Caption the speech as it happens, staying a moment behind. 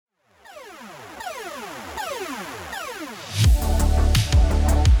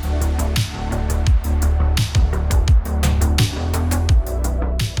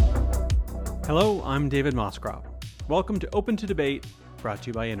I'm David Moscrop. Welcome to Open to Debate, brought to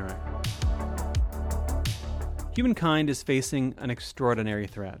you by Interact. Humankind is facing an extraordinary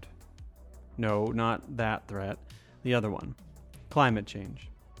threat. No, not that threat, the other one, climate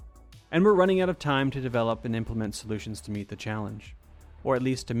change. And we're running out of time to develop and implement solutions to meet the challenge, or at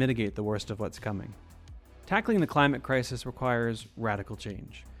least to mitigate the worst of what's coming. Tackling the climate crisis requires radical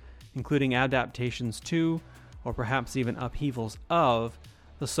change, including adaptations to, or perhaps even upheavals of,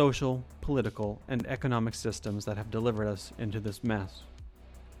 the social, political, and economic systems that have delivered us into this mess.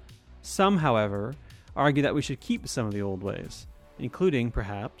 Some, however, argue that we should keep some of the old ways, including,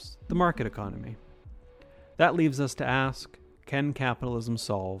 perhaps, the market economy. That leaves us to ask, can capitalism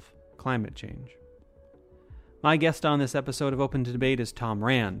solve climate change? My guest on this episode of Open to Debate is Tom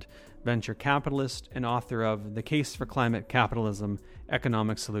Rand, venture capitalist and author of The Case for Climate Capitalism: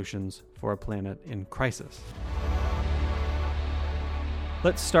 Economic Solutions for a Planet in Crisis.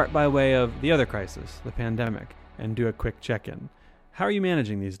 Let's start by way of the other crisis, the pandemic, and do a quick check-in. How are you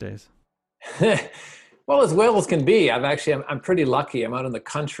managing these days? Well as can be. I'm pretty lucky. I'm out in the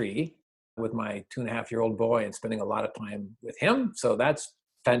country with my 2.5-year-old boy and spending a lot of time with him. So that's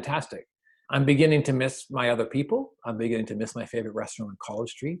fantastic. I'm beginning to miss my other people. I'm beginning to miss my favorite restaurant on College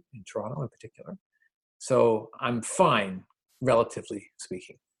Street in Toronto in particular. So I'm fine, relatively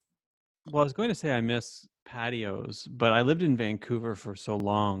speaking. Well, I was going to say I miss patios, but I lived in Vancouver for so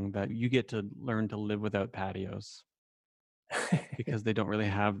long that you get to learn to live without patios because they don't really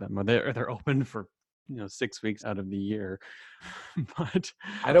have them, or they're open for 6 weeks out of the year. But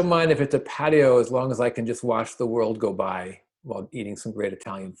I don't mind if it's a patio as long as I can just watch the world go by while eating some great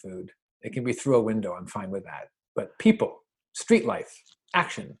Italian food. It can be through a window. I'm fine with that. But people, street life,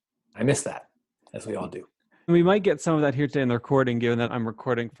 action, I miss that, as we all do. We might get some of that here today in the recording, given that I'm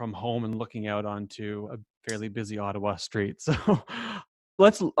recording from home and looking out onto a fairly busy Ottawa street. So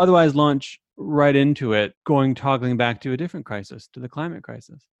let's otherwise launch right into it, toggling back to a different crisis, to the climate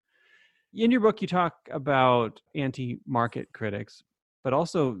crisis. In your book, you talk about anti-market critics, but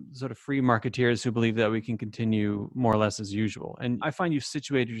also sort of free marketeers who believe that we can continue more or less as usual. And I find you've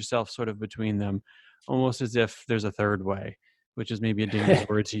situated yourself sort of between them, almost as if there's a third way, which is maybe a dangerous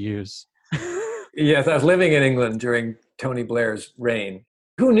word to use. Yes, I was living in England during Tony Blair's reign.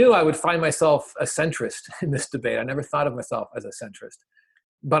 Who knew I would find myself a centrist in this debate? I never thought of myself as a centrist.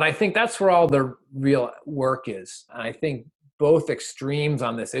 But I think that's where all the real work is. And I think both extremes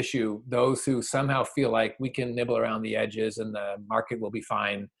on this issue, those who somehow feel like we can nibble around the edges and the market will be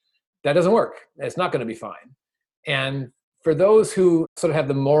fine, that doesn't work. It's not going to be fine. And for those who sort of have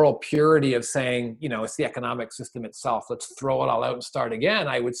the moral purity of saying, it's the economic system itself, let's throw it all out and start again,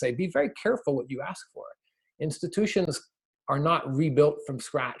 I would say be very careful what you ask for. Institutions are not rebuilt from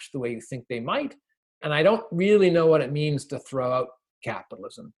scratch the way you think they might. And I don't really know what it means to throw out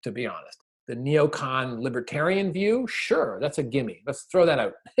capitalism, to be honest. The neocon libertarian view, sure, that's a gimme. Let's throw that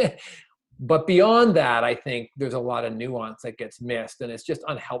out. But beyond that, I think there's a lot of nuance that gets missed, and it's just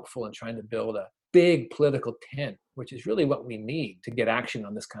unhelpful in trying to build a big political tent, which is really what we need to get action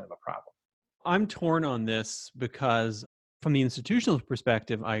on this kind of a problem. I'm torn on this because from the institutional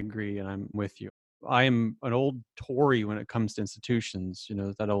perspective, I agree, and I'm with you. I am an old Tory when it comes to institutions,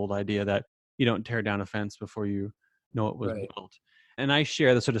 that old idea that you don't tear down a fence before you know it was built. And I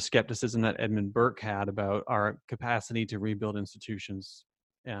share the sort of skepticism that Edmund Burke had about our capacity to rebuild institutions.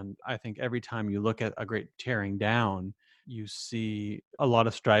 And I think every time you look at a great tearing down, you see a lot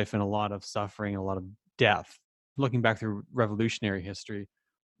of strife and a lot of suffering, a lot of death. Looking back through revolutionary history,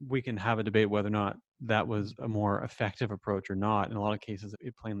 we can have a debate whether or not that was a more effective approach or not. In a lot of cases,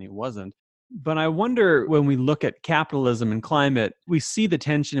 it plainly wasn't. But I wonder, when we look at capitalism and climate, we see the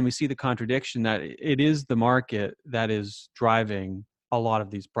tension and we see the contradiction that it is the market that is driving a lot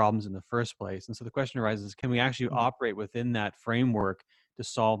of these problems in the first place. And so the question arises, can we actually operate within that framework to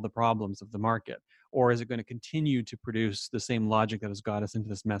solve the problems of the market? Or is it going to continue to produce the same logic that has got us into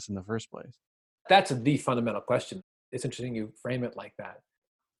this mess in the first place? That's the fundamental question. It's interesting you frame it like that.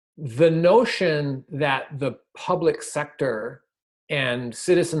 The notion that the public sector and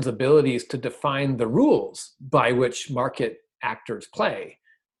citizens' abilities to define the rules by which market actors play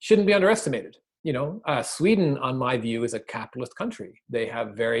shouldn't be underestimated. Sweden, on my view, is a capitalist country. They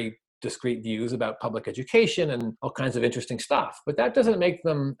have very discrete views about public education and all kinds of interesting stuff, but that doesn't make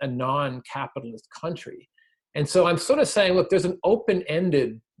them a non-capitalist country. And so I'm sort of saying, look, there's an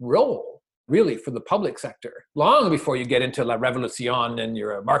open-ended role, really, for the public sector, long before you get into La Revolution and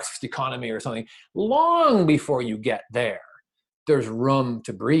you're a Marxist economy or something, long before you get there. There's room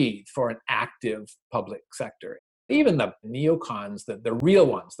to breathe for an active public sector. Even the neocons, the real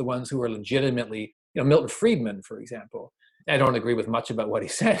ones, the ones who are legitimately, Milton Friedman, for example, I don't agree with much about what he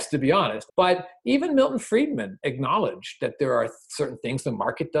says, to be honest. But even Milton Friedman acknowledged that there are certain things the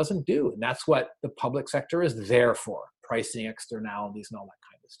market doesn't do. And that's what the public sector is there for, pricing externalities and all that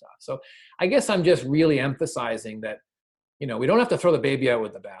kind of stuff. So I guess I'm just really emphasizing that, we don't have to throw the baby out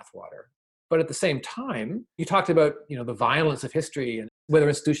with the bathwater. But at the same time, you talked about, the violence of history and whether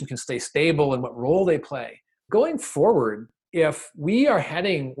institutions can stay stable and what role they play. Going forward, if we are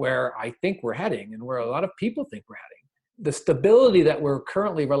heading where I think we're heading and where a lot of people think we're heading, the stability that we're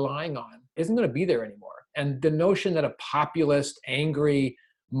currently relying on isn't going to be there anymore. And the notion that a populist, angry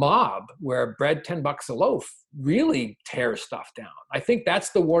mob where bread $10 a loaf really tears stuff down. I think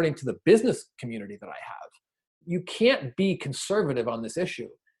that's the warning to the business community that I have. You can't be conservative on this issue.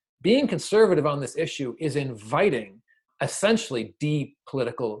 Being conservative on this issue is inviting essentially deep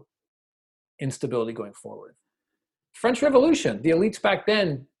political instability going forward. French Revolution, the elites back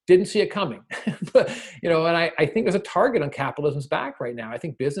then didn't see it coming. But, and I think there's a target on capitalism's back right now. I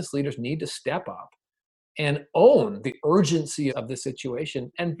think business leaders need to step up and own the urgency of the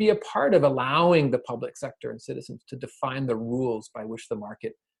situation and be a part of allowing the public sector and citizens to define the rules by which the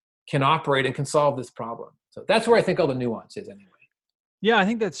market can operate and can solve this problem. So that's where I think all the nuance is anyway. Yeah, I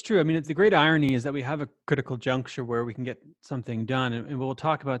think that's true. I mean, the great irony is that we have a critical juncture where we can get something done. And we'll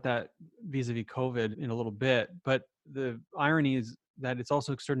talk about that vis-a-vis COVID in a little bit. But the irony is that it's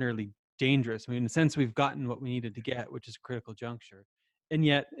also extraordinarily dangerous. I mean, in a sense, we've gotten what we needed to get, which is a critical juncture. And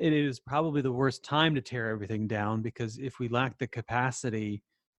yet it is probably the worst time to tear everything down, because if we lack the capacity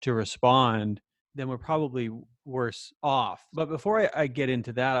to respond, then we're probably worse off. But before I get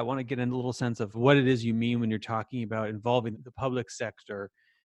into that, I want to get into a little sense of what it is you mean when you're talking about involving the public sector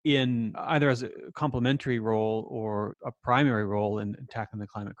in either as a complementary role or a primary role in tackling the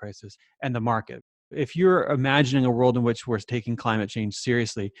climate crisis and the market. If you're imagining a world in which we're taking climate change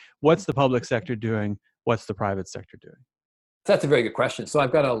seriously, what's the public sector doing? What's the private sector doing? That's a very good question. So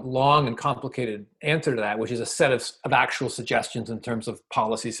I've got a long and complicated answer to that, which is a set of actual suggestions in terms of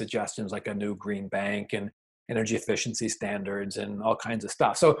policy suggestions, like a new green bank and energy efficiency standards and all kinds of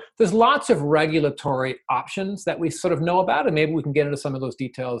stuff. So there's lots of regulatory options that we sort of know about, and maybe we can get into some of those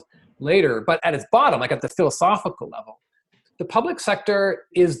details later. But at its bottom, like at the philosophical level, the public sector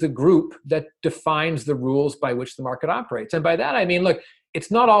is the group that defines the rules by which the market operates. And by that, I mean, look, it's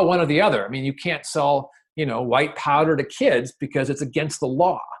not all one or the other. I mean, you can't sell white powder to kids because it's against the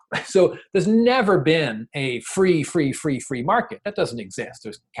law. So there's never been a free market. That doesn't exist.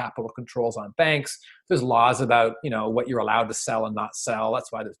 There's capital controls on banks. There's laws about, what you're allowed to sell and not sell.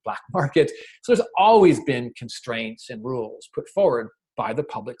 That's why there's black markets. So there's always been constraints and rules put forward by the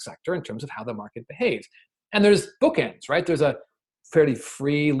public sector in terms of how the market behaves. And there's bookends, right? There's a fairly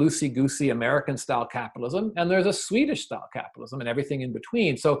free, loosey-goosey American-style capitalism, and there's a Swedish-style capitalism and everything in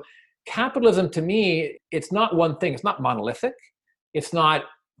between. So capitalism, to me, it's not one thing. It's not monolithic. It's not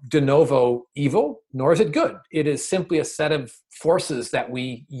de novo evil, nor is it good. It is simply a set of forces that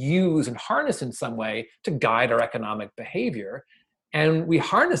we use and harness in some way to guide our economic behavior. And we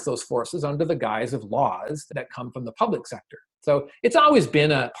harness those forces under the guise of laws that come from the public sector. So it's always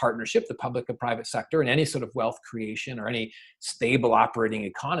been a partnership, the public and private sector, in any sort of wealth creation or any stable operating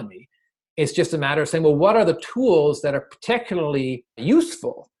economy. It's just a matter of saying, well, what are the tools that are particularly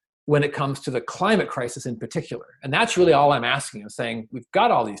useful when it comes to the climate crisis in particular? And that's really all I'm asking. I'm saying we've got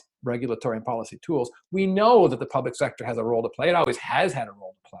all these regulatory and policy tools. We know that the public sector has a role to play. It always has had a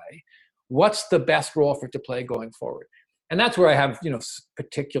role to play. What's the best role for it to play going forward? And that's where I have,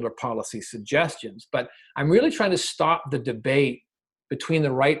 particular policy suggestions. But I'm really trying to stop the debate between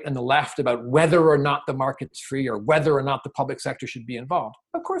the right and the left about whether or not the market's free or whether or not the public sector should be involved.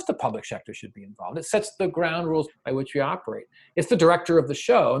 Of course, the public sector should be involved. It sets the ground rules by which we operate. It's the director of the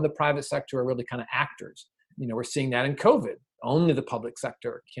show, and the private sector are really kind of actors. We're seeing that in COVID. Only the public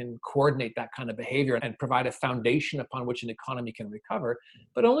sector can coordinate that kind of behavior and provide a foundation upon which an economy can recover.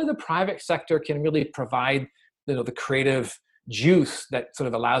 But only the private sector can really provide the creative juice that sort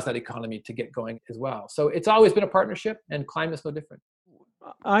of allows that economy to get going as well. So it's always been a partnership, and climate's no different.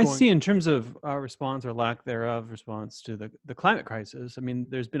 I see, in terms of our response or lack thereof response to the climate crisis, I mean,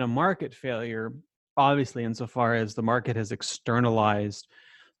 there's been a market failure, obviously, insofar as the market has externalized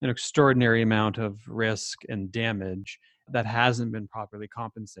an extraordinary amount of risk and damage that hasn't been properly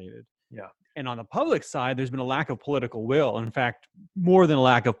compensated. Yeah. And on the public side, there's been a lack of political will. In fact, more than a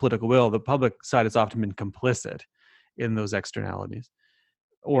lack of political will, the public side has often been complicit in those externalities,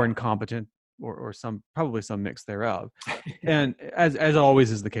 or incompetent, or probably some mix thereof. And as always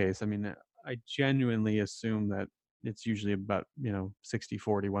is the case, I mean, I genuinely assume that it's usually about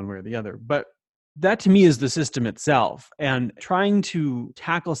 60-40 one way or the other. But that to me is the system itself. And trying to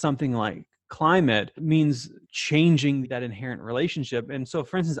tackle something like climate means changing that inherent relationship. And so,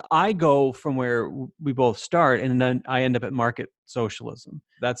 for instance, I go from where we both start and then I end up at market socialism.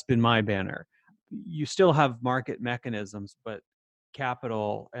 That's been my banner. You still have market mechanisms, but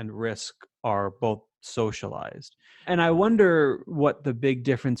capital and risk are both socialized. And I wonder what the big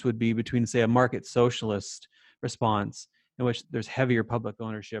difference would be between, say, a market socialist response in which there's heavier public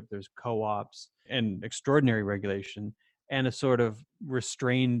ownership, there's co-ops and extraordinary regulation, and a sort of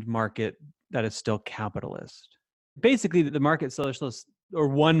restrained market that is still capitalist. Basically, the market socialist or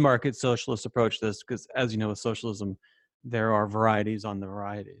one market socialist approach to this, because as you know, with socialism, there are varieties on the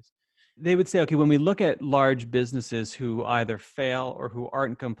varieties. They would say, okay, when we look at large businesses who either fail or who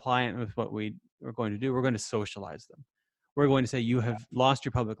aren't compliant with what we are going to do, we're going to socialize them. We're going to say, you have lost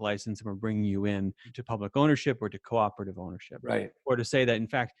your public license and we're bringing you in to public ownership or to cooperative ownership. Right. Or to say that, in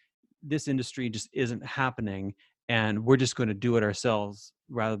fact, this industry just isn't happening and we're just going to do it ourselves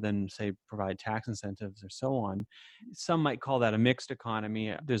rather than, say, provide tax incentives or so on. Some might call that a mixed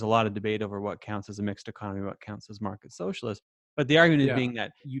economy. There's a lot of debate over what counts as a mixed economy, what counts as market socialist. But the argument is being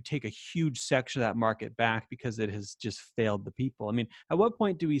that you take a huge section of that market back because it has just failed the people. I mean, at what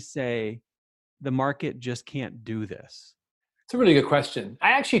point do we say the market just can't do this? It's a really good question.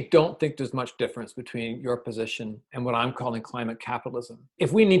 I actually don't think there's much difference between your position and what I'm calling climate capitalism.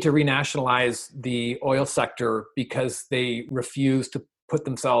 If we need to renationalize the oil sector because they refuse to put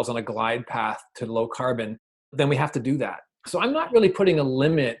themselves on a glide path to low carbon, then we have to do that. So I'm not really putting a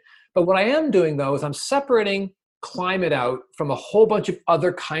limit. But what I am doing, though, is I'm separating climate out from a whole bunch of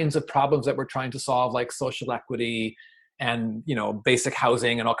other kinds of problems that we're trying to solve, like social equity and, basic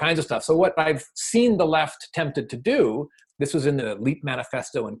housing and all kinds of stuff. So what I've seen the left tempted to do, this was in the LEAP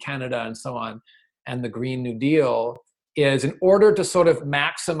manifesto in Canada and so on, and the Green New Deal, is in order to sort of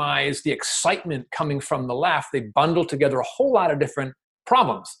maximize the excitement coming from the left, they bundle together a whole lot of different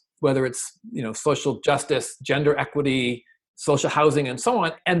problems, whether it's, social justice, gender equity, social housing, and so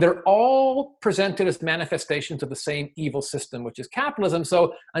on. And they're all presented as manifestations of the same evil system, which is capitalism.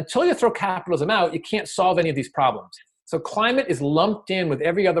 So until you throw capitalism out, you can't solve any of these problems. So climate is lumped in with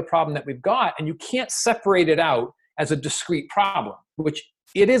every other problem that we've got, and you can't separate it out as a discrete problem, which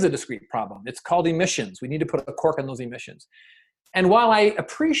it is a discrete problem. It's called emissions. We need to put a cork on those emissions. And while I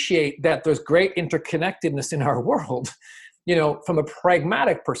appreciate that there's great interconnectedness in our world, from a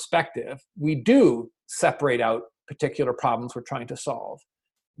pragmatic perspective, we do separate out particular problems we're trying to solve.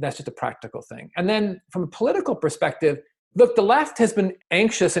 That's just a practical thing. And then from a political perspective, look, the left has been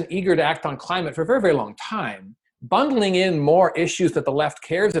anxious and eager to act on climate for a very, very long time. Bundling in more issues that the left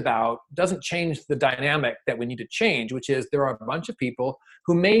cares about doesn't change the dynamic that we need to change, which is there are a bunch of people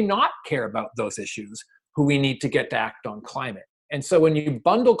who may not care about those issues who we need to get to act on climate. And so when you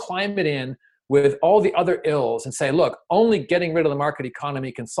bundle climate in with all the other ills and say, look, only getting rid of the market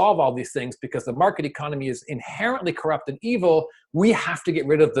economy can solve all these things because the market economy is inherently corrupt and evil, we have to get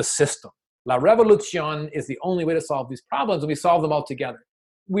rid of the system. La revolution is the only way to solve these problems, and we solve them all together.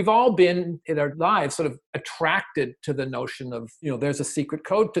 We've all been in our lives sort of attracted to the notion of, there's a secret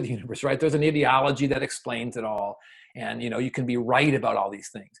code to the universe, right? There's an ideology that explains it all. And, you can be right about all these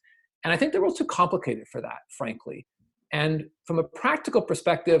things. And I think the world's too complicated for that, frankly. And from a practical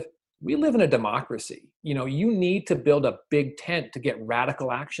perspective, we live in a democracy. You need to build a big tent to get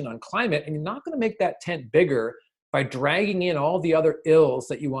radical action on climate, and you're not going to make that tent bigger by dragging in all the other ills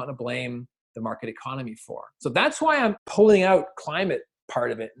that you want to blame the market economy for. So that's why I'm pulling out climate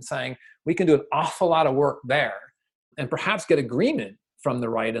part of it and saying we can do an awful lot of work there and perhaps get agreement from the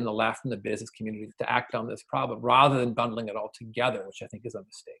right and the left and the business community to act on this problem rather than bundling it all together, which I think is a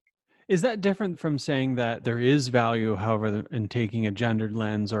mistake. Is that different from saying that there is value, however, in taking a gendered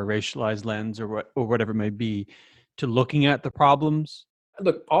lens or racialized lens or whatever it may be to looking at the problems?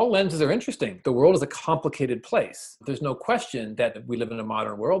 Look, all lenses are interesting. The world is a complicated place. There's no question that we live in a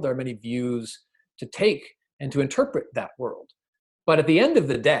modern world. There are many views to take and to interpret that world. But at the end of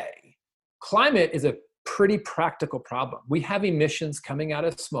the day, climate is a pretty practical problem. We have emissions coming out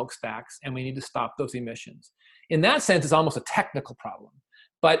of smokestacks, and we need to stop those emissions. In that sense, it's almost a technical problem.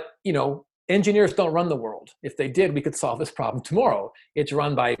 But, engineers don't run the world. If they did, we could solve this problem tomorrow. It's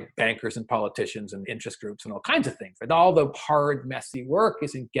run by bankers and politicians and interest groups and all kinds of things. And all the hard, messy work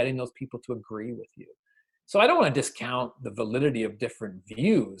is in getting those people to agree with you. So I don't want to discount the validity of different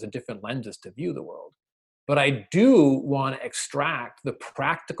views and different lenses to view the world. But I do want to extract the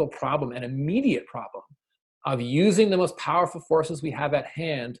practical problem and immediate problem of using the most powerful forces we have at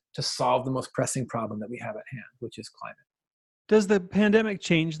hand to solve the most pressing problem that we have at hand, which is climate. Does the pandemic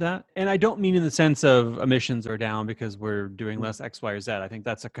change that? And I don't mean in the sense of emissions are down because we're doing less X, Y, or Z. I think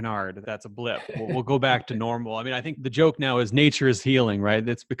that's a canard. That's a blip. We'll go back to normal. I mean, I think the joke now is nature is healing, right?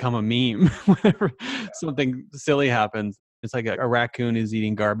 It's become a meme. Whenever something silly happens, it's like a raccoon is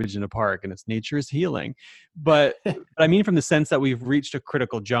eating garbage in a park and it's nature is healing. But I mean, from the sense that we've reached a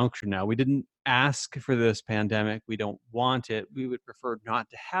critical juncture now. We didn't ask for this pandemic. We don't want it. We would prefer not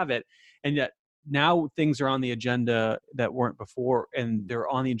to have it. And yet, now things are on the agenda that weren't before, and they're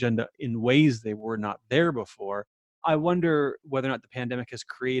on the agenda in ways they were not there before. I wonder whether or not the pandemic has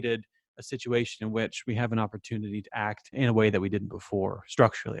created a situation in which we have an opportunity to act in a way that we didn't before,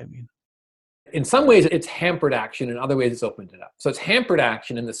 structurally, I mean. In some ways, it's hampered action. In other ways, it's opened it up. So it's hampered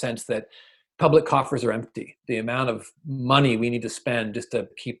action in the sense that public coffers are empty. The amount of money we need to spend just to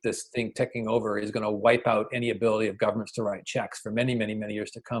keep this thing ticking over is going to wipe out any ability of governments to write checks for many, many, many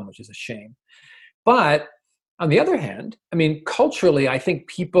years to come, which is a shame. But on the other hand, I mean, culturally, I think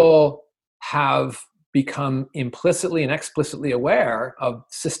people have become implicitly and explicitly aware of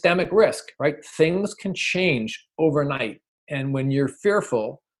systemic risk, right? Things can change overnight. And when you're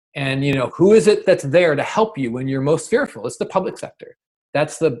fearful, and who is it that's there to help you when you're most fearful? It's the public sector.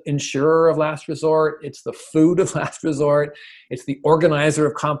 That's the insurer of last resort. It's the food of last resort. It's the organizer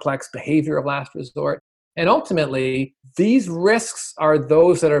of complex behavior of last resort. And ultimately, these risks are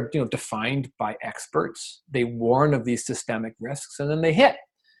those that are defined by experts. They warn of these systemic risks, and then they hit.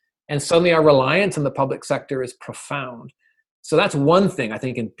 And suddenly our reliance on the public sector is profound. So that's one thing. I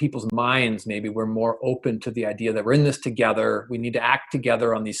think in people's minds, maybe we're more open to the idea that we're in this together. We need to act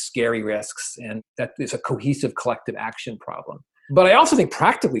together on these scary risks, and that is a cohesive collective action problem. But I also think,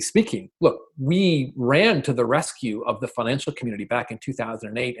 practically speaking, look, we ran to the rescue of the financial community back in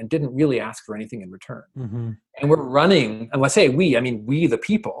 2008 and didn't really ask for anything in return. Mm-hmm. And we're running, and when I say we, I mean we, the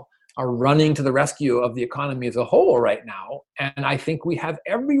people, are running to the rescue of the economy as a whole right now. And I think we have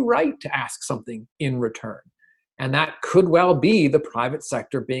every right to ask something in return. And that could well be the private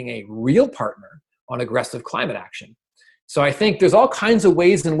sector being a real partner on aggressive climate action. So I think there's all kinds of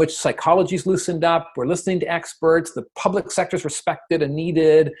ways in which psychology's loosened up. We're listening to experts. The public sector is respected and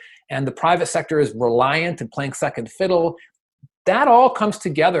needed, and the private sector is reliant and playing second fiddle. That all comes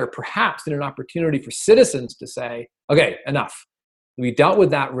together, perhaps, in an opportunity for citizens to say, okay, enough. We dealt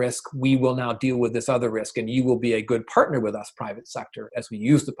with that risk. We will now deal with this other risk, and you will be a good partner with us, private sector, as we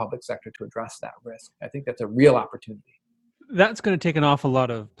use the public sector to address that risk. I think that's a real opportunity. That's going to take an awful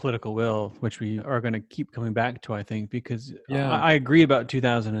lot of political will, which we are going to keep coming back to, I think, because I agree about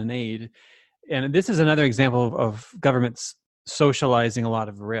 2008. And this is another example of governments socializing a lot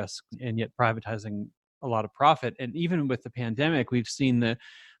of risk and yet privatizing a lot of profit. And even with the pandemic, we've seen the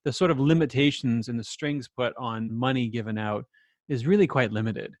sort of limitations and the strings put on money given out is really quite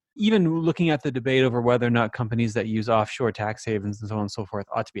limited. Even looking at the debate over whether or not companies that use offshore tax havens and so on and so forth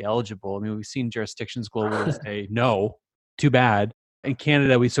ought to be eligible. I mean, we've seen jurisdictions globally say, no, too bad. In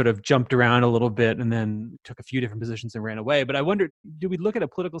Canada, we sort of jumped around a little bit and then took a few different positions and ran away. But I wonder, do we look at a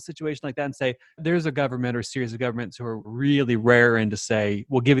political situation like that and say, there's a government or series of governments who are really raring to say,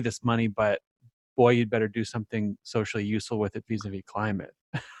 we'll give you this money, but boy, you'd better do something socially useful with it vis-a-vis climate?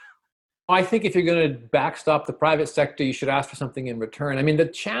 I think if you're going to backstop the private sector, you should ask for something in return. I mean, the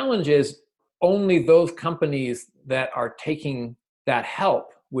challenge is only those companies that are taking that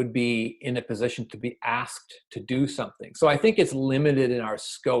help would be in a position to be asked to do something. So I think it's limited in our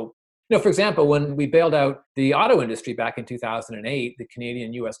scope. For example, when we bailed out the auto industry back in 2008, the Canadian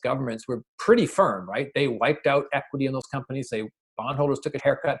and US governments were pretty firm, right? They wiped out equity in those companies. Bondholders took a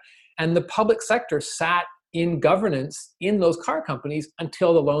haircut, and the public sector sat in governance in those car companies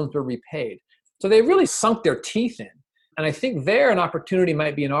until the loans were repaid. So they really sunk their teeth in. And I think there an opportunity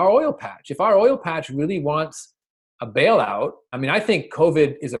might be in our oil patch. If our oil patch really wants a bailout, I mean, I think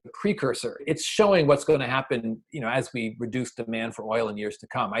COVID is a precursor. It's showing what's going to happen, as we reduce demand for oil in years to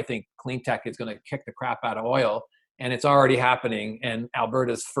come. I think clean tech is going to kick the crap out of oil, and it's already happening. And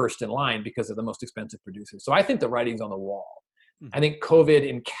Alberta's first in line because they're the most expensive producers. So I think the writing's on the wall. Mm-hmm. I think COVID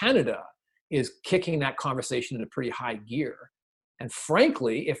in Canada is kicking that conversation into pretty high gear. And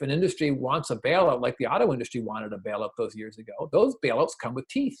frankly, if an industry wants a bailout like the auto industry wanted a bailout those years ago, those bailouts come with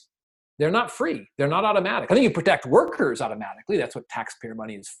teeth. They're not free. They're not automatic. I think you protect workers automatically. That's what taxpayer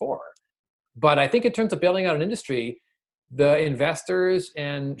money is for. But I think in terms of bailing out an industry, the investors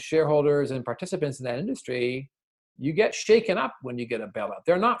and shareholders and participants in that industry, you get shaken up when you get a bailout.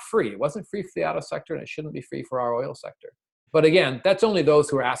 They're not free. It wasn't free for the auto sector, and it shouldn't be free for our oil sector. But again, that's only those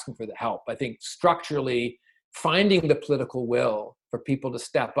who are asking for the help. I think structurally, finding the political will for people to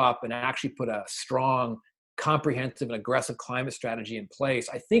step up and actually put a strong, comprehensive and aggressive climate strategy in place,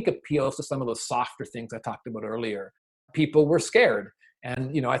 I think appeals to some of those softer things I talked about earlier people were scared.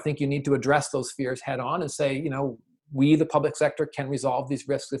 And, I think you need to address those fears head on and say, we, the public sector, can resolve these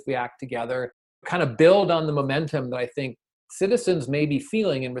risks if we act together, kind of build on the momentum that I think citizens may be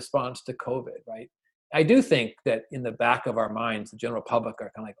feeling in response to COVID, right? I do think that in the back of our minds, the general public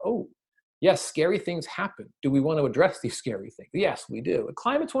are kind of like, oh, yes, scary things happen. Do we want to address these scary things? Yes, we do. And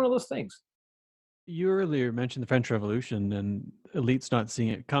climate's one of those things. You earlier mentioned the French Revolution and elites not seeing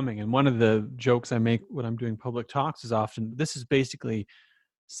it coming. And one of the jokes I make when I'm doing public talks is often, this is basically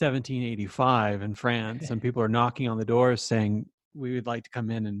 1785 in France, and people are knocking on the doors saying, we would like to come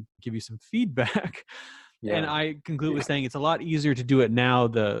in and give you some feedback. Yeah. And I conclude with saying it's a lot easier to do it now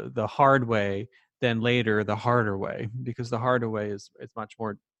the hard way than later the harder way, because the harder way is much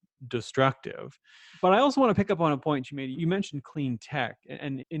more destructive. But I also want to pick up on a point you made. You mentioned clean tech,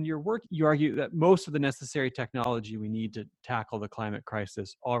 and in your work, you argue that most of the necessary technology we need to tackle the climate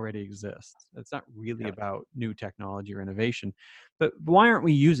crisis already exists. It's not really about new technology or innovation, but why aren't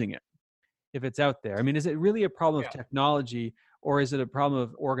we using it if it's out there? I mean, is it really a problem of technology, or is it a problem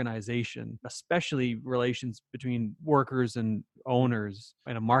of organization, especially relations between workers and owners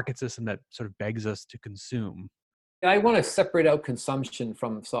in a market system that sort of begs us to consume? I want to separate out consumption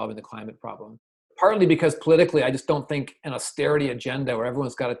from solving the climate problem. Partly because politically, I just don't think an austerity agenda where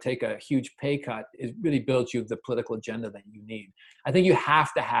everyone's got to take a huge pay cut really builds you the political agenda that you need. I think you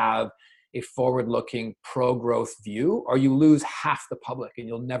have to have a forward-looking pro-growth view, or you lose half the public and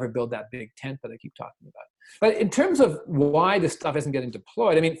you'll never build that big tent that I keep talking about. But in terms of why this stuff isn't getting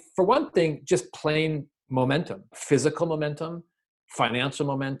deployed, I mean, for one thing, just plain momentum, physical momentum, financial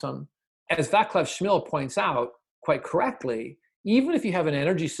momentum. As Václav Smil points out quite correctly, even if you have an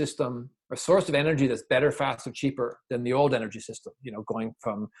energy system, a source of energy that's better, faster, cheaper than the old energy system, going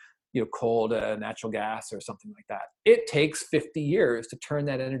from coal to natural gas or something like that, it takes 50 years to turn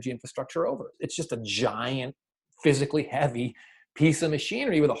that energy infrastructure over. It's just a giant, physically heavy piece of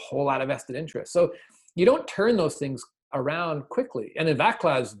machinery with a whole lot of vested interest. So you don't turn those things around quickly. And in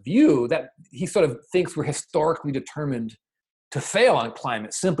Václav's view, that he sort of thinks we're historically determined to fail on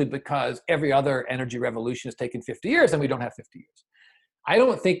climate simply because every other energy revolution has taken 50 years and we don't have 50 years. I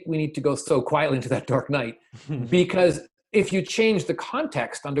don't think we need to go so quietly into that dark night, because if you change the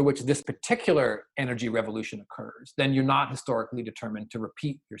context under which this particular energy revolution occurs, then you're not historically determined to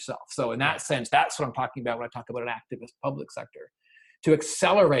repeat yourself. So in that sense, that's what I'm talking about when I talk about an activist public sector, to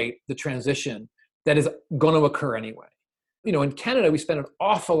accelerate the transition that is going to occur anyway. In Canada, we spend an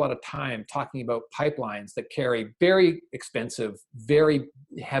awful lot of time talking about pipelines that carry very expensive, very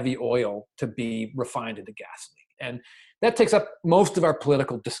heavy oil to be refined into gasoline. And that takes up most of our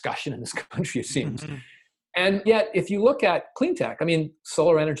political discussion in this country, it seems. Mm-hmm. And yet, if you look at clean tech, I mean,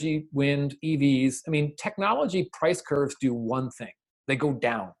 solar energy, wind, EVs, I mean, technology price curves do one thing. They go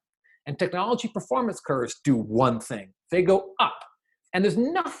down. And technology performance curves do one thing. They go up. And there's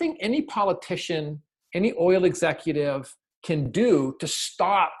nothing any politician, any oil executive can do to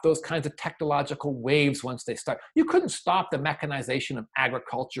stop those kinds of technological waves once they start. You couldn't stop the mechanization of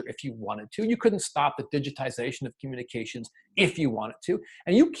agriculture if you wanted to. You couldn't stop the digitization of communications if you wanted to.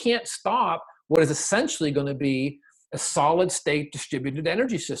 And you can't stop what is essentially going to be a solid state distributed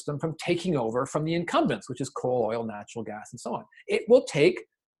energy system from taking over from the incumbents, which is coal, oil, natural gas, and so on. It will take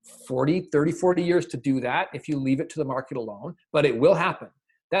 40 years to do that if you leave it to the market alone, but it will happen.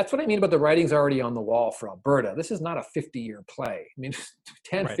 That's what I mean about the writing's already on the wall for Alberta. This is not a 50-year play. I mean,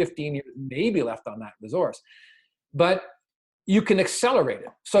 10, right. 15 years maybe left on that resource. But you can accelerate it.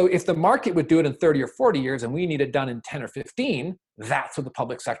 So if the market would do it in 30 or 40 years and we need it done in 10 or 15, that's what the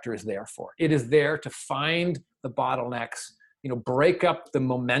public sector is there for. It is there to find the bottlenecks, break up the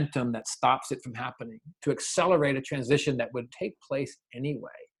momentum that stops it from happening, to accelerate a transition that would take place anyway.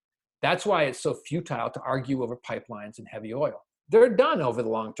 That's why it's so futile to argue over pipelines and heavy oil. They're done over the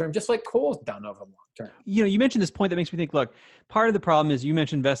long term, just like coal's done over the long term. You mentioned this point that makes me think, look, part of the problem is you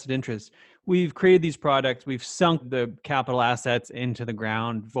mentioned vested interests. We've created these products. We've sunk the capital assets into the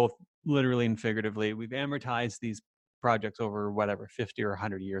ground, both literally and figuratively. We've amortized these projects over 50 or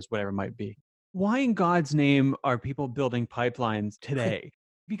 100 years, whatever it might be. Why in God's name are people building pipelines today?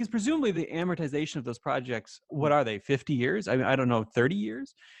 Because presumably the amortization of those projects, what are they, 50 years? I mean, I don't know, 30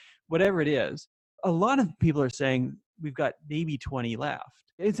 years? Whatever it is. A lot of people are saying, we've got maybe 20 left.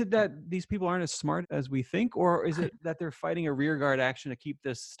 Is it that these people aren't as smart as we think, or is it that they're fighting a rearguard action to keep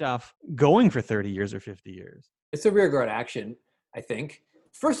this stuff going for 30 years or 50 years? It's a rearguard action, I think.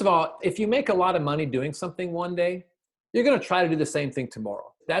 First of all, if you make a lot of money doing something one day, you're going to try to do the same thing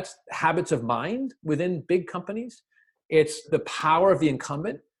tomorrow. That's habits of mind within big companies. It's the power of the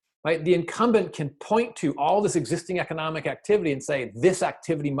incumbent, right? The incumbent can point to all this existing economic activity and say, this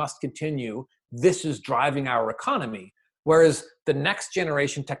activity must continue. This is driving our economy. Whereas the next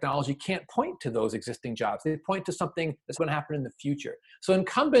generation technology can't point to those existing jobs. They point to something that's going to happen in the future. So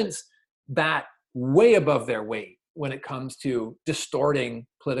incumbents bat way above their weight when it comes to distorting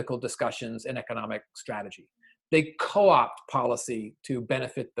political discussions and economic strategy. They co-opt policy to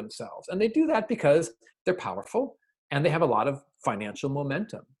benefit themselves. And they do that because they're powerful and they have a lot of financial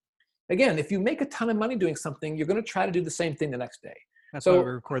momentum. Again, if you make a ton of money doing something, you're going to try to do the same thing the next day. That's why we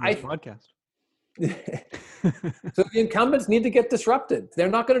record this podcast. So the incumbents need to get disrupted. They're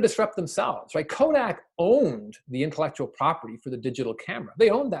not going to disrupt themselves, right? Kodak owned the intellectual property for the digital camera. They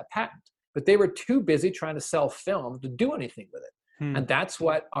owned that patent, but they were too busy trying to sell film to do anything with it. And that's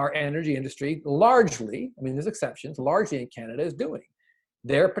what our energy industry largely, I mean, there's exceptions, largely in Canada is doing.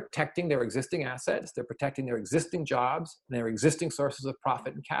 They're protecting their existing assets. They're protecting their existing jobs and their existing sources of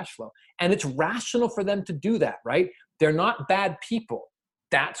profit and cash flow. And it's rational for them to do that, right? They're not bad people.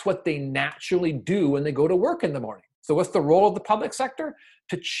 That's what they naturally do when they go to work in the morning. So what's the role of the public sector?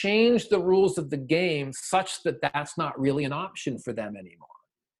 To change the rules of the game such that that's not really an option for them anymore.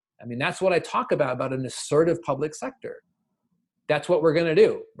 I mean, that's what I talk about an assertive public sector. That's what we're going to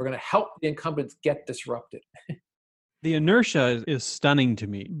do. We're going to help the incumbents get disrupted. The inertia is stunning to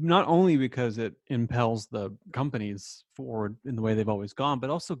me, not only because it impels the companies forward in the way they've always gone, but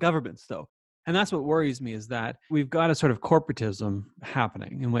also governments, though. And that's what worries me, is that we've got a sort of corporatism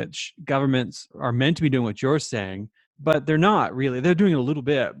happening in which governments are meant to be doing what you're saying, but they're not really. They're doing it a little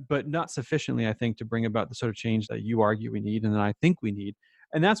bit, but not sufficiently, I think, to bring about the sort of change that you argue we need and that I think we need.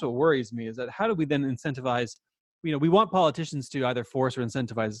 And that's what worries me, is that how do we then incentivize, we want politicians to either force or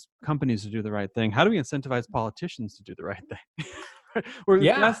incentivize companies to do the right thing. How do we incentivize politicians to do the right thing?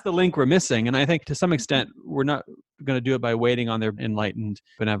 That's the link we're missing. And I think to some extent, we're not going to do it by waiting on their enlightened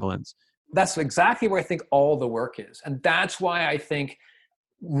benevolence. That's exactly where I think all the work is. And that's why I think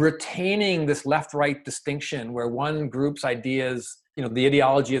retaining this left-right distinction where one group's ideas, the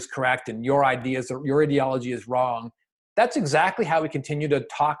ideology is correct and your ideology is wrong, that's exactly how we continue to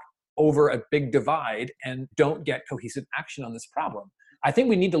talk over a big divide and don't get cohesive action on this problem. I think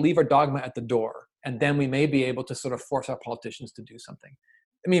we need to leave our dogma at the door, and then we may be able to sort of force our politicians to do something.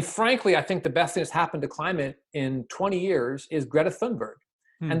 I mean, frankly, I think the best thing that's happened to climate in 20 years is Greta Thunberg.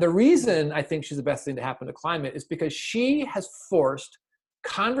 And the reason I think she's the best thing to happen to climate is because she has forced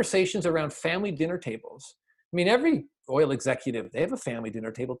conversations around family dinner tables. I mean, every oil executive, they have a family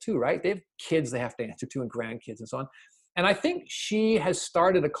dinner table too, right? They have kids they have to answer to and grandkids and so on. And I think she has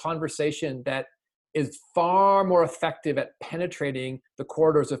started a conversation that is far more effective at penetrating the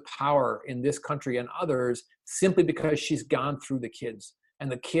corridors of power in this country and others simply because she's gone through the kids.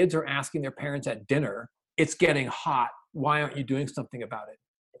 And the kids are asking their parents at dinner, it's getting hot. Why aren't you doing something about it?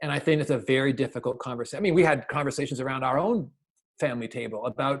 And I think it's a very difficult conversation. I mean, we had conversations around our own family table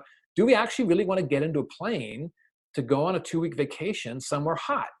about, do we actually really want to get into a plane to go on a 2-week vacation somewhere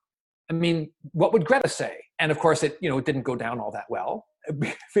hot? I mean, what would Greta say? And of course, it didn't go down all that well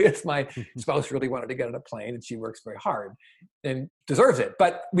because my spouse really wanted to get on a plane and she works very hard and deserves it.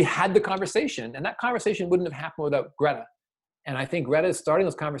 But we had the conversation, and that conversation wouldn't have happened without Greta. And I think Greta is starting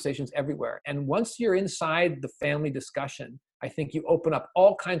those conversations everywhere. And once you're inside the family discussion, I think you open up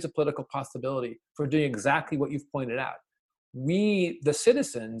all kinds of political possibility for doing exactly what you've pointed out. We, the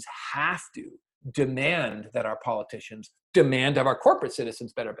citizens, have to demand that our politicians demand of our corporate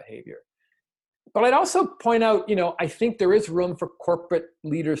citizens better behavior. But I'd also point out, I think there is room for corporate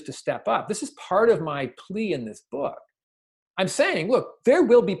leaders to step up. This is part of my plea in this book. I'm saying, look, there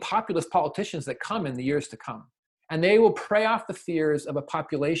will be populist politicians that come in the years to come. And they will prey off the fears of a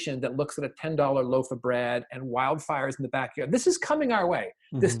population that looks at a $10 loaf of bread and wildfires in the backyard. This is coming our way.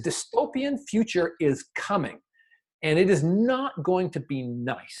 This dystopian future is coming. And it is not going to be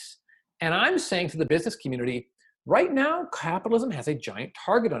nice. And I'm saying to the business community, right now, capitalism has a giant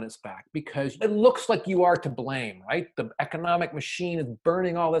target on its back because it looks like you are to blame, right? The economic machine is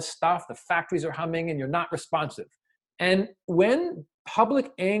burning all this stuff. The factories are humming and you're not responsive. And when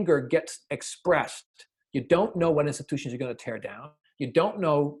public anger gets expressed, you don't know what institutions you're going to tear down. You don't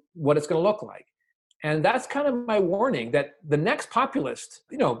know what it's going to look like. And that's kind of my warning that the next populist,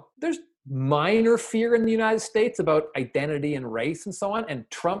 there's minor fear in the United States about identity and race and so on, and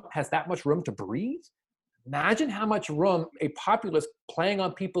Trump has that much room to breathe. Imagine how much room a populist playing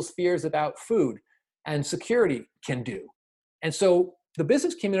on people's fears about food and security can do. And so the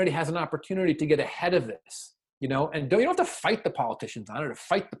business community has an opportunity to get ahead of this, and you don't have to fight the politicians on it or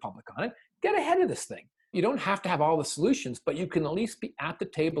fight the public on it. Get ahead of this thing. You don't have to have all the solutions, but you can at least be at the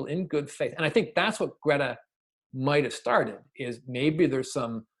table in good faith. And I think that's what Greta might have started, is maybe there's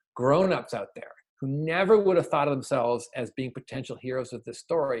some grown-ups out there who never would have thought of themselves as being potential heroes of this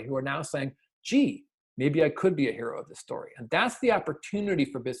story, who are now saying, gee, maybe I could be a hero of this story. And that's the opportunity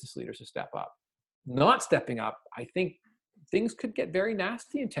for business leaders to step up. Not stepping up, I think things could get very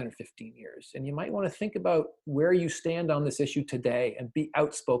nasty in 10 or 15 years. And you might want to think about where you stand on this issue today and be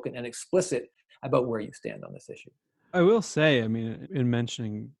outspoken and explicit about where you stand on this issue. I will say, I mean, in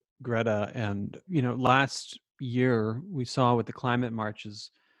mentioning Greta and, last year we saw with the climate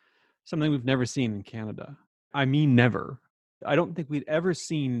marches, something we've never seen in Canada. I mean, never. I don't think we'd ever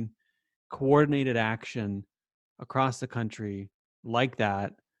seen coordinated action across the country like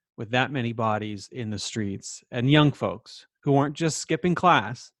that, with that many bodies in the streets and young folks who aren't just skipping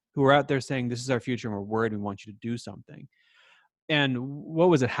class, who are out there saying, this is our future and we're worried, we want you to do something. And what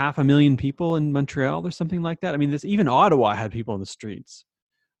was it, 500,000 people in Montreal or something like that? I mean, even Ottawa had people in the streets,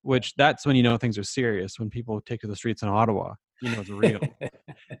 which that's when you know things are serious. When people take to the streets in Ottawa, it's real.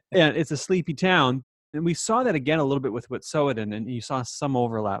 And it's a sleepy town. And we saw that again a little bit with Wet'suwet'en, and you saw some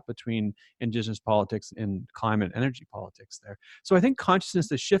overlap between Indigenous politics and climate energy politics there. So I think consciousness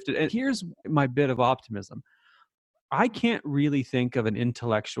has shifted. And here's my bit of optimism. I can't really think of an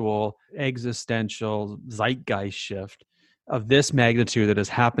intellectual, existential zeitgeist shift of this magnitude that has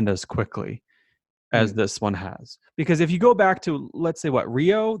happened as quickly as this one has. Because if you go back to, let's say, the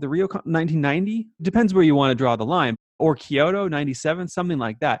Rio 1990, depends where you want to draw the line, or Kyoto 97, something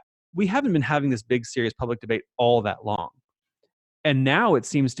like that. We haven't been having this big, serious public debate all that long. And now it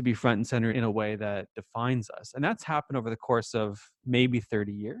seems to be front and center in a way that defines us. And that's happened over the course of maybe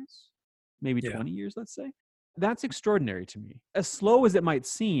 30 years, maybe 20 years, let's say. That's extraordinary to me. As slow as it might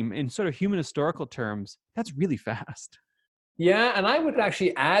seem in sort of human historical terms, that's really fast. Yeah, and I would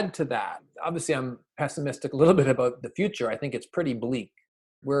actually add to that. Obviously, I'm pessimistic a little bit about the future. I think it's pretty bleak.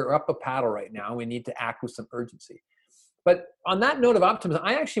 We're up a paddle right now. We need to act with some urgency. But on that note of optimism,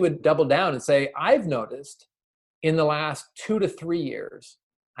 I actually would double down and say I've noticed in the last 2 to 3 years,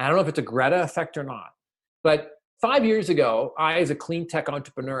 I don't know if it's a Greta effect or not, but 5 years ago, I, as a clean tech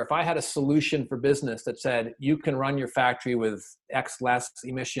entrepreneur, if I had a solution for business that said you can run your factory with X less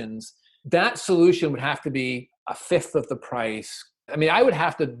emissions, that solution would have to be a fifth of the price. I mean, I would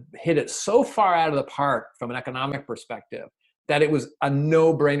have to hit it so far out of the park from an economic perspective that it was a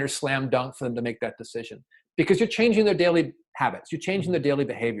no-brainer slam dunk for them to make that decision. Because you're changing their daily habits, you're changing their daily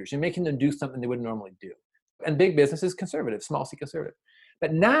behaviors, you're making them do something they wouldn't normally do. And big business is conservative, small c conservative.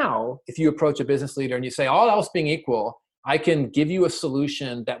 But now, if you approach a business leader and you say, all else being equal, I can give you a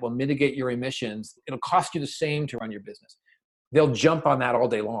solution that will mitigate your emissions. It'll cost you the same to run your business. They'll jump on that all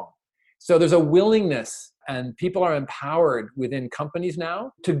day long. So there's a willingness, and people are empowered within companies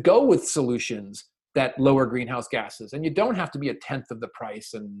now to go with solutions that lower greenhouse gases. And you don't have to be a tenth of the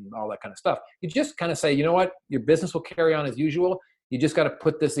price and all that kind of stuff. You just kind of say, you know what, your business will carry on as usual. You just got to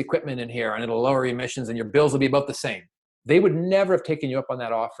put this equipment in here and it'll lower emissions and your bills will be about the same. They would never have taken you up on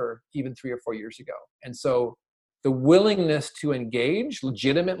that offer even 3 or 4 years ago. And so the willingness to engage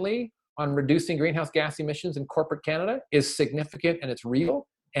legitimately on reducing greenhouse gas emissions in corporate Canada is significant, and it's real,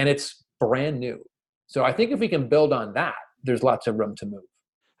 and it's brand new. So I think if we can build on that, there's lots of room to move.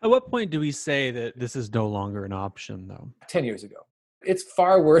 At what point do we say that this is no longer an option, though? 10 years ago. It's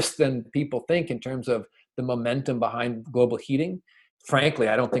far worse than people think in terms of the momentum behind global heating. Frankly,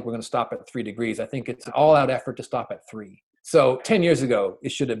 I don't think we're going to stop at 3 degrees. I think it's an all-out effort to stop at 3. So 10 years ago,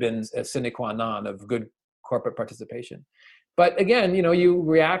 it should have been a sine qua non of good corporate participation. But again, you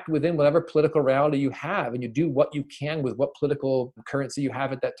react within whatever political reality you have, and you do what you can with what political currency you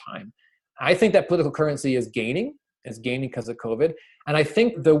have at that time. I think that political currency is gaining because of COVID. And I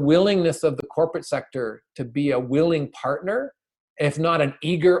think the willingness of the corporate sector to be a willing partner, if not an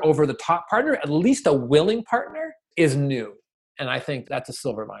eager over-the-top partner, at least a willing partner, is new. And I think that's a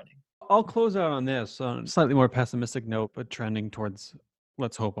silver lining. I'll close out on this on a slightly more pessimistic note, but trending towards,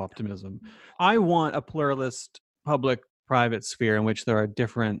 let's hope, optimism. I want a pluralist public-private sphere in which there are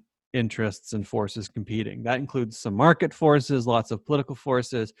different interests and forces competing. That includes some market forces, lots of political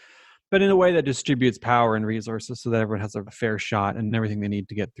forces, but in a way that distributes power and resources so that everyone has a fair shot and everything they need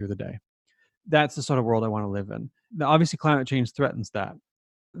to get through the day. That's the sort of world I want to live in. Now, obviously, climate change threatens that.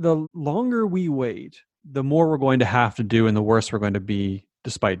 The longer we wait, the more we're going to have to do and the worse we're going to be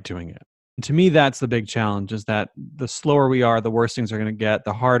despite doing it. And to me, that's the big challenge, is that the slower we are, the worse things are going to get,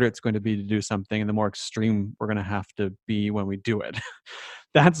 the harder it's going to be to do something, and the more extreme we're going to have to be when we do it.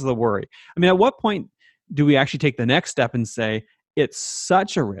 That's the worry. I mean, at what point do we actually take the next step and say, it's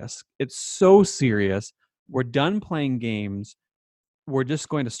such a risk, it's so serious, we're done playing games, we're just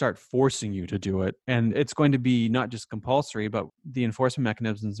going to start forcing you to do it. And it's going to be not just compulsory, but the enforcement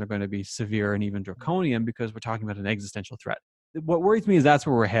mechanisms are going to be severe and even draconian because we're talking about an existential threat. What worries me is that's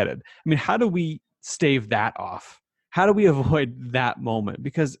where we're headed. I mean, how do we stave that off? How do we avoid that moment?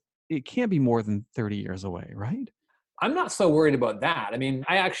 Because it can't be more than 30 years away, right? I'm not so worried about that. I mean,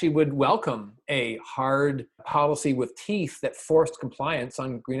 I actually would welcome a hard policy with teeth that forced compliance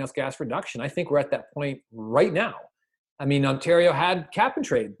on greenhouse gas reduction. I think we're at that point right now. I mean, Ontario had cap and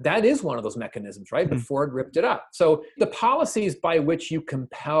trade. That is one of those mechanisms, right? But Ford ripped it up. So the policies by which you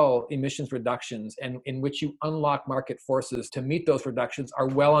compel emissions reductions and in which you unlock market forces to meet those reductions are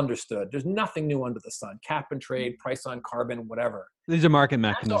well understood. There's nothing new under the sun. Cap and trade, price on carbon, whatever. These are market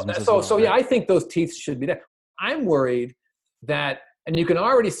mechanisms. So yeah, I think those teeth should be there. I'm worried that, and you can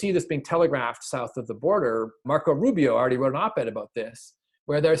already see this being telegraphed south of the border. Marco Rubio already wrote an op-ed about this,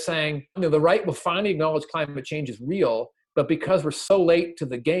 where they're saying, the right will finally acknowledge climate change is real, but because we're so late to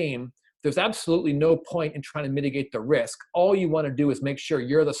the game, there's absolutely no point in trying to mitigate the risk. All you want to do is make sure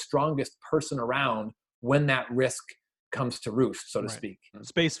you're the strongest person around when that risk comes to roost, so to speak.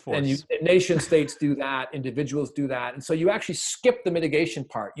 Space Force. And nation states do that, individuals do that. And so you actually skip the mitigation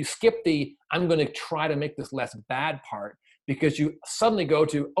part. You skip the, I'm going to try to make this less bad part, because you suddenly go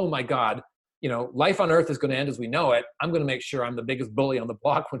to, oh my God, life on Earth is going to end as we know it. I'm going to make sure I'm the biggest bully on the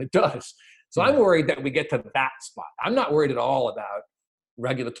block when it does. So I'm worried that we get to that spot. I'm not worried at all about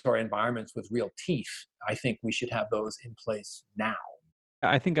regulatory environments with real teeth. I think we should have those in place now.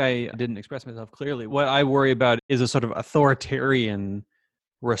 I think I didn't express myself clearly. What I worry about is a sort of authoritarian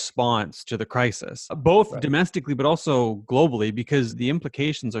response to the crisis, both domestically, but also globally, because the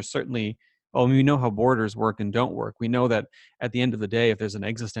implications are certainly, we know how borders work and don't work. We know that at the end of the day, if there's an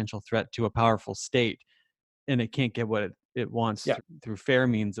existential threat to a powerful state and it can't get what it wants through fair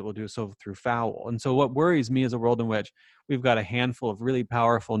means, it will do so through foul. And so what worries me is a world in which we've got a handful of really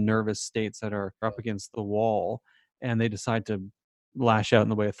powerful, nervous states that are up against the wall, and they decide to lash out in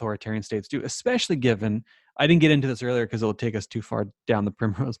the way authoritarian states do, especially given, I didn't get into this earlier because it'll take us too far down the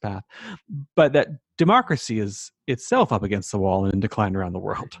primrose path, but that democracy is itself up against the wall and in decline around the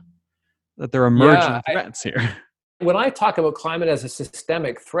world, that there are emerging threats here. When I talk about climate as a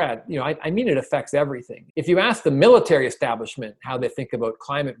systemic threat, I mean it affects everything. If you ask the military establishment how they think about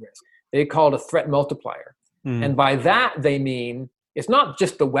climate risk, they call it a threat multiplier. And by that, they mean it's not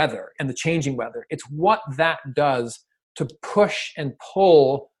just the weather and the changing weather, it's what that does to push and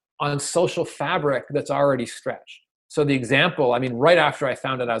pull on social fabric that's already stretched. So the example, right after I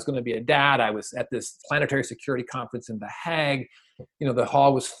found out I was going to be a dad, I was at this planetary security conference in The Hague. The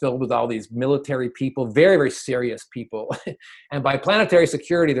hall was filled with all these military people, very, very serious people. And by planetary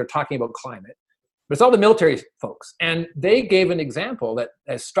security, they're talking about climate. But it's all the military folks. And they gave an example that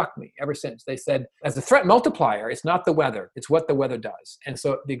has struck me ever since. They said, as a threat multiplier, it's not the weather, it's what the weather does. And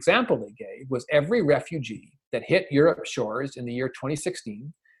so the example they gave was every refugee that hit Europe's shores in the year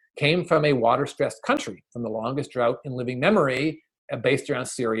 2016 came from a water-stressed country, from the longest drought in living memory, based around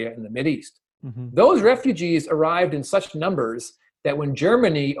Syria and the Mideast. Those refugees arrived in such numbers that when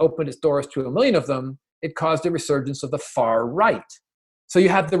Germany opened its doors to 1 million of them, it caused a resurgence of the far right. So you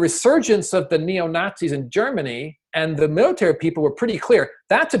have the resurgence of the neo-Nazis in Germany, and the military people were pretty clear,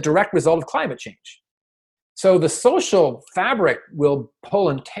 that's a direct result of climate change. So the social fabric will pull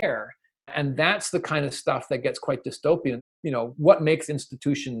and tear, and that's the kind of stuff that gets quite dystopian. What makes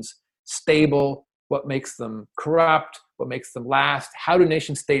institutions stable? What makes them corrupt? What makes them last? How do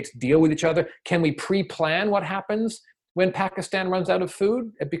nation states deal with each other? Can we pre-plan what happens when Pakistan runs out of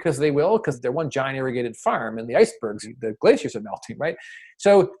food? Because they will, because they're one giant irrigated farm and the icebergs, the glaciers are melting, right?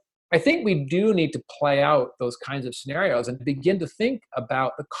 So I think we do need to play out those kinds of scenarios and begin to think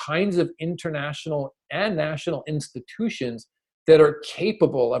about the kinds of international and national institutions that are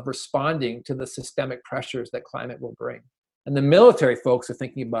capable of responding to the systemic pressures that climate will bring. And the military folks are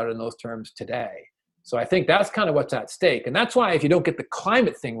thinking about it in those terms today. So I think that's kind of what's at stake. And that's why if you don't get the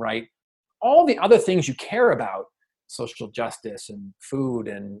climate thing right, all the other things you care about, social justice and food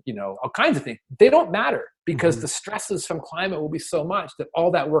and all kinds of things, they don't matter, because the stresses from climate will be so much that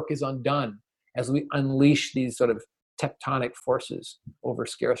all that work is undone as we unleash these sort of tectonic forces over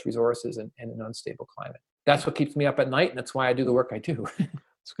scarce resources and an unstable climate. That's what keeps me up at night, and that's why I do the work I do.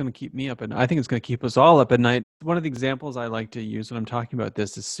 It's going to keep me up, and I think it's going to keep us all up at night. One of the examples I like to use when I'm talking about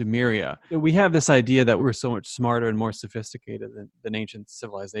this is Sumeria. We have this idea that we're so much smarter and more sophisticated than ancient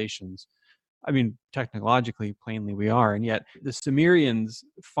civilizations. Technologically, plainly we are. And yet the Sumerians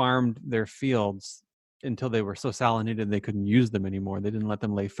farmed their fields until they were so salinated they couldn't use them anymore. They didn't let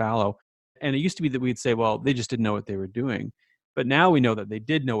them lay fallow. And it used to be that we'd say, well, they just didn't know what they were doing. But now we know that they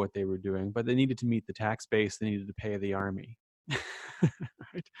did know what they were doing, but they needed to meet the tax base. They needed to pay the army.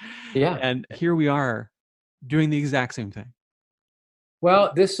 Right? Yeah. And here we are doing the exact same thing.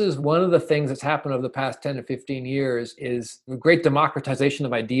 Well, this is one of the things that's happened over the past 10 to 15 years is the great democratization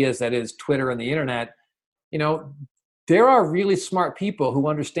of ideas, that is Twitter and the internet. there are really smart people who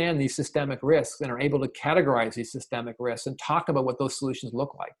understand these systemic risks and are able to categorize these systemic risks and talk about what those solutions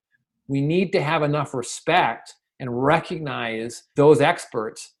look like. We need to have enough respect and recognize those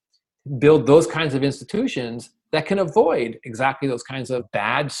experts, build those kinds of institutions that can avoid exactly those kinds of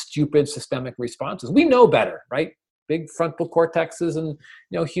bad, stupid systemic responses. We know better, right? Big frontal cortexes and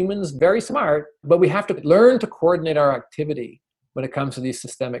humans, very smart, but we have to learn to coordinate our activity when it comes to these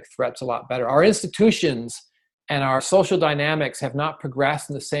systemic threats a lot better. Our institutions and our social dynamics have not progressed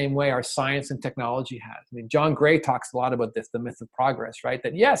in the same way our science and technology has. I mean, John Gray talks a lot about this, the myth of progress, right?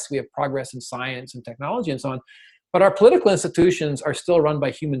 That yes, we have progress in science and technology and so on, but our political institutions are still run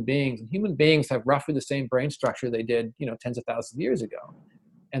by human beings, and human beings have roughly the same brain structure they did, tens of thousands of years ago.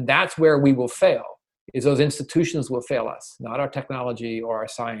 And that's where we will fail, is those institutions will fail us, not our technology or our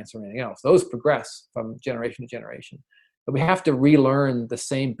science or anything else. Those progress from generation to generation. But we have to relearn the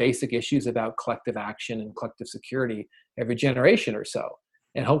same basic issues about collective action and collective security every generation or so.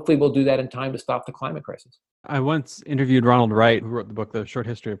 And hopefully we'll do that in time to stop the climate crisis. I once interviewed Ronald Wright, who wrote the book, The Short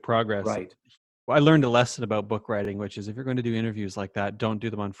History of Progress. Right. I learned a lesson about book writing, which is if you're going to do interviews like that, don't do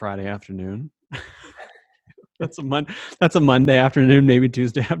them on Friday afternoon. That's a Monday afternoon, maybe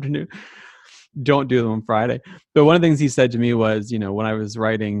Tuesday afternoon. Don't do them on Friday. But one of the things he said to me was, when I was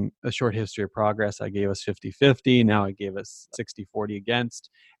writing A Short History of Progress, I gave us 50-50. Now I gave us 60-40 against.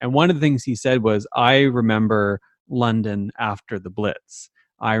 And one of the things he said was, I remember London after the Blitz.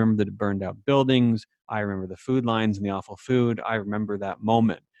 I remember the burned out buildings. I remember the food lines and the awful food. I remember that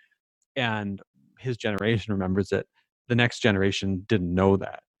moment. And his generation remembers it. The next generation didn't know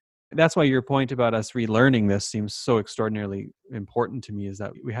that. That's why your point about us relearning this seems so extraordinarily important to me, is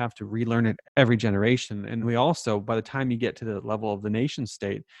that we have to relearn it every generation. And we also, by the time you get to the level of the nation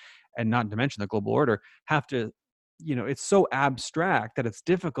state, and not to mention the global order, have to, it's so abstract that it's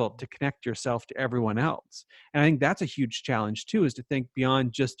difficult to connect yourself to everyone else. And I think that's a huge challenge too, is to think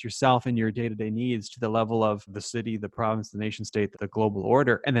beyond just yourself and your day-to-day needs to the level of the city, the province, the nation state, the global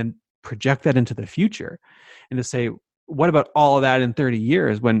order, and then project that into the future and to say, what about all of that in 30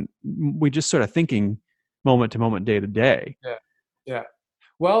 years when we just sort of thinking moment to moment, day to day? Yeah.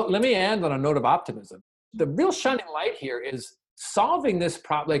 Well, let me end on a note of optimism. The real shining light here is solving this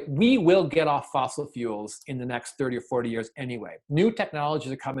problem. Like, we will get off fossil fuels in the next 30 or 40 years anyway. New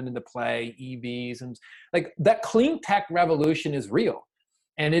technologies are coming into play, EVs, and like that clean tech revolution is real.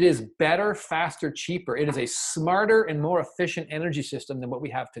 And it is better, faster, cheaper. It is a smarter and more efficient energy system than what we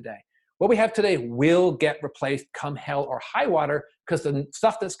have today. What we have today will get replaced come hell or high water, because the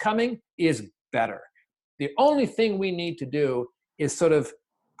stuff that's coming is better. The only thing we need to do is sort of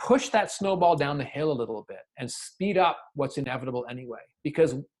push that snowball down the hill a little bit and speed up what's inevitable anyway.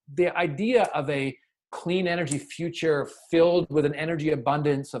 Because the idea of a clean energy future filled with an energy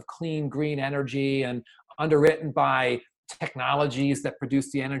abundance of clean, green energy and underwritten by technologies that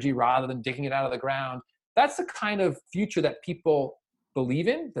produce the energy rather than digging it out of the ground, that's the kind of future that people believe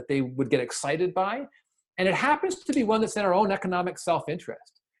in, that they would get excited by. And it happens to be one that's in our own economic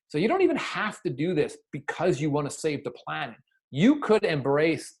self-interest. So you don't even have to do this because you want to save the planet. You could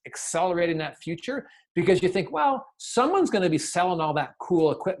embrace accelerating that future because you think, well, someone's going to be selling all that cool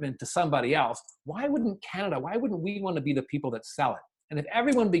equipment to somebody else. Why wouldn't Canada? Why wouldn't we want to be the people that sell it? And if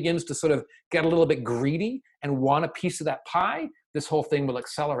everyone begins to sort of get a little bit greedy and want a piece of that pie, this whole thing will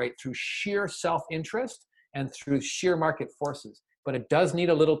accelerate through sheer self-interest and through sheer market forces. But it does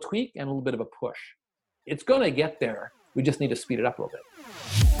need a little tweak and a little bit of a push. It's going to get there. We just need to speed it up a little bit.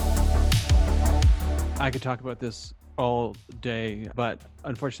 I could talk about this all day, but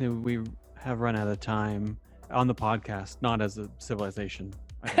unfortunately we have run out of time on the podcast, not as a civilization,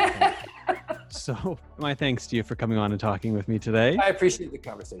 I don't think. So my thanks to you for coming on and talking with me today. I appreciate the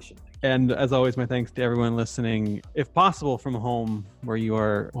conversation. And as always, my thanks to everyone listening, if possible from home, where you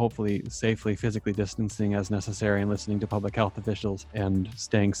are hopefully safely physically distancing as necessary and listening to public health officials and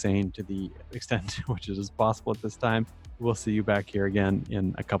staying sane to the extent which is possible at this time. We'll see you back here again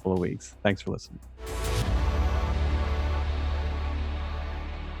in a couple of weeks. Thanks for listening.